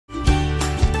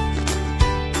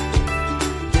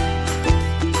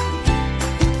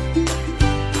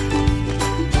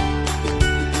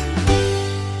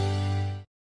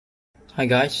Hi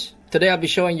guys, today I'll be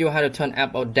showing you how to turn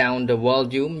up or down the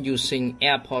volume using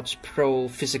AirPods Pro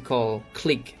physical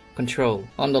click control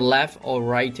on the left or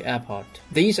right AirPod.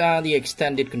 These are the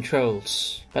extended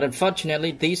controls, but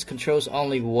unfortunately these controls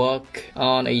only work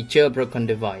on a jailbroken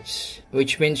device,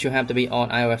 which means you have to be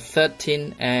on iOS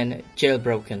 13 and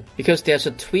jailbroken, because there's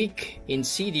a tweak in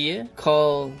Cydia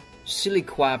called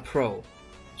Siliqua Pro.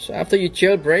 So after you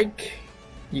jailbreak,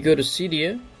 you go to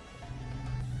Cydia.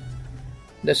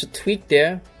 There's a tweak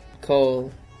there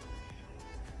called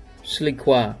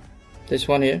Siliqua. This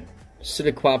one here,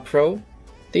 Siliqua Pro.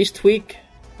 This tweak,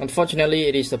 unfortunately,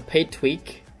 it is a paid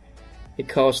tweak. It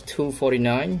costs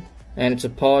 $249 and it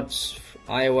supports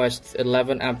iOS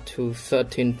 11 up to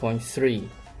 13.3.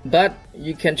 But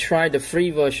you can try the free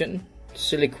version,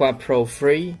 Siliqua Pro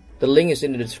free. The link is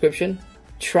in the description.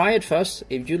 Try it first.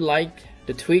 If you like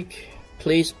the tweak,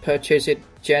 please purchase it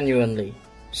genuinely.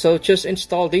 So just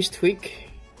install this tweak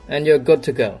and you're good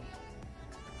to go.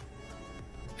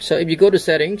 So if you go to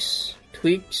settings,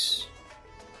 tweaks,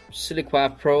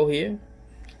 Siliqua Pro here.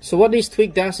 So what this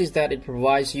tweak does is that it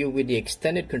provides you with the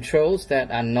extended controls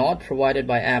that are not provided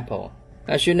by Apple.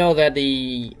 As you know that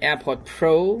the AirPod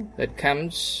Pro that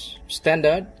comes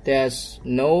standard, there's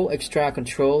no extra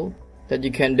control that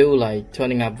you can do, like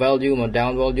turning up volume or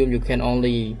down volume. You can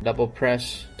only double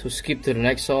press to skip to the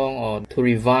next song or to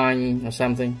rewind or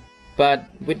something. But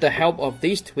with the help of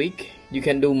this tweak, you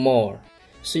can do more.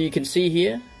 So you can see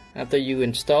here, after you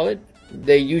install it,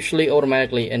 they usually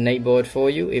automatically enable it for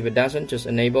you. If it doesn't, just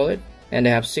enable it. And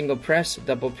they have single press,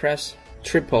 double press,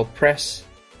 triple press,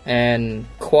 and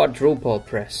quadruple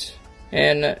press.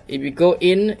 And if you go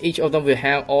in, each of them will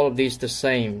have all of these the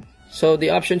same. So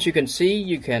the options you can see,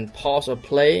 you can pause or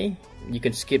play, you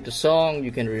can skip the song,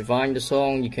 you can rewind the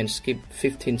song, you can skip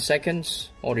 15 seconds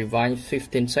or rewind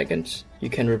 15 seconds. You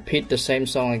can repeat the same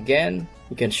song again,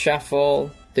 you can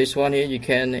shuffle. This one here, you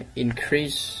can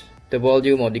increase the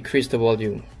volume or decrease the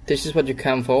volume. This is what you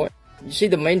come for. You see,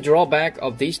 the main drawback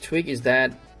of this tweak is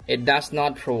that it does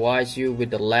not provide you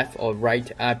with the left or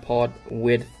right iPod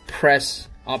with press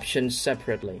options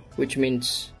separately, which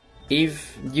means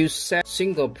if you set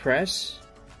single press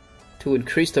to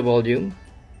increase the volume,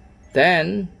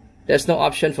 then there's no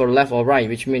option for left or right,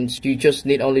 which means you just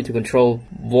need only to control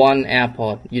one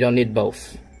AirPod. You don't need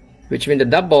both. Which means the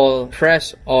double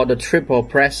press or the triple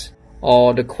press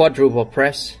or the quadruple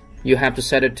press, you have to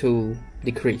set it to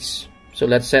decrease. So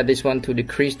let's set this one to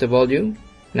decrease the volume.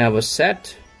 Now we're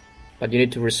set, but you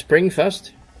need to respring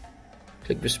first.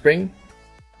 Click respring.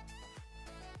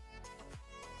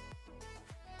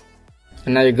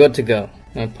 And now you're good to go.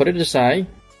 Now put it aside.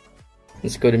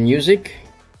 Let's go to music.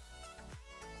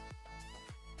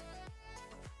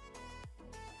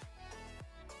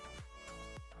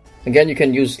 Again, you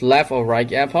can use left or right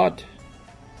AirPod.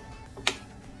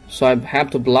 So I have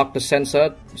to block the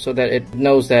sensor so that it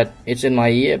knows that it's in my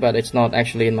ear, but it's not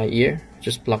actually in my ear.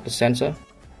 Just block the sensor.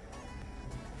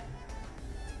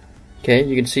 Okay,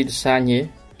 you can see the sign here,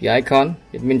 the icon.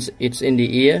 It means it's in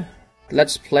the ear.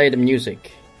 Let's play the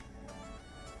music.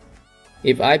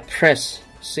 If I press,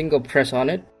 single press on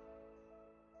it,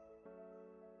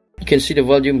 you can see the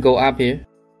volume go up here.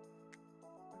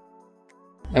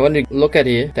 I want to look at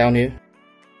here, down here.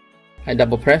 I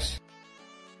double press.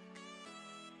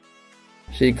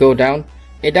 So you go down.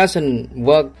 It doesn't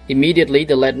work immediately.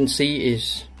 The latency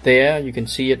is there. You can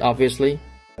see it obviously.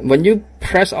 When you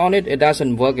press on it, it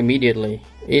doesn't work immediately.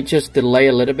 It just delay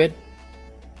a little bit.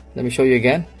 Let me show you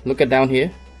again. Look at down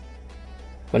here.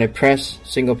 When I press,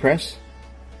 single press.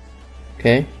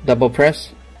 Okay, double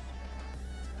press.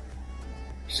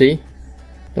 See?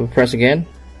 Double press again.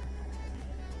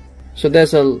 So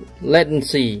there's a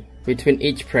latency between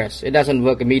each press. It doesn't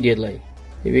work immediately.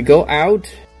 If we go out,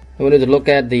 I wanted to look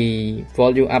at the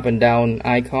volume up and down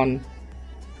icon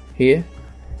here.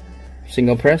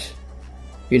 Single press.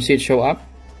 You can see it show up.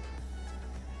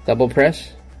 Double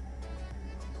press.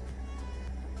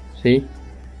 See?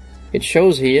 It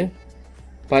shows here,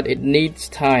 but it needs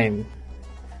time.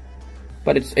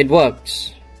 But it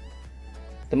works.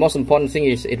 The most important thing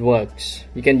is it works.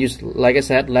 You can use, like I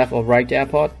said, left or right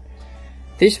AirPod.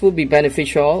 This would be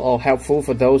beneficial or helpful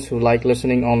for those who like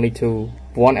listening only to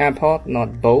one AirPod,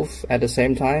 not both at the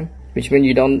same time. Which means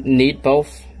you don't need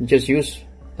both. You just use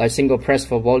like single press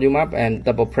for volume up and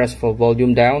double press for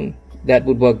volume down. That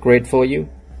would work great for you.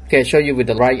 Okay, I'll show you with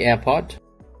the right AirPod.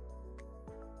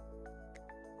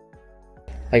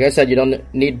 Like I said, you don't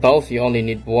need both, you only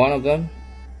need one of them.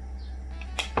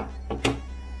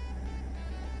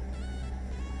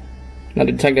 Now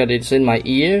detect that it's in my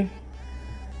ear.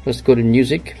 Let's go to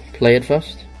music, play it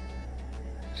first.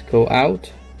 Let's go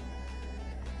out.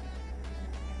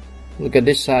 Look at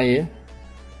this side here.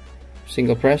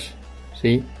 Single press.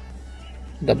 See?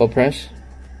 Double press.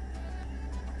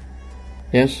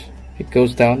 Yes, it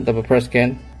goes down. Double press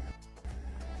again.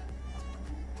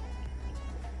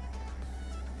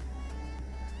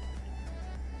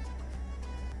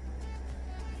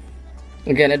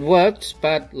 Again, it works,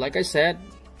 but like I said,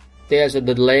 there's a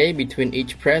delay between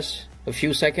each press, a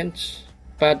few seconds.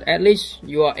 But at least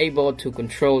you are able to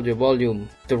control your volume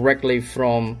directly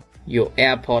from your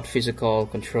AirPod physical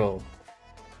control.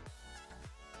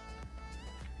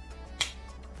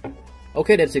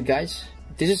 Okay, that's it guys.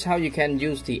 This is how you can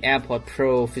use the AirPod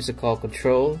Pro physical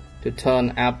control to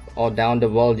turn up or down the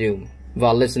volume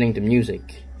while listening to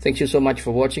music. Thank you so much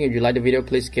for watching. If you like the video,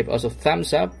 please give us a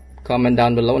thumbs up, comment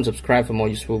down below and subscribe for more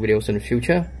useful videos in the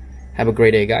future. Have a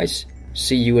great day guys.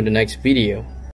 See you in the next video.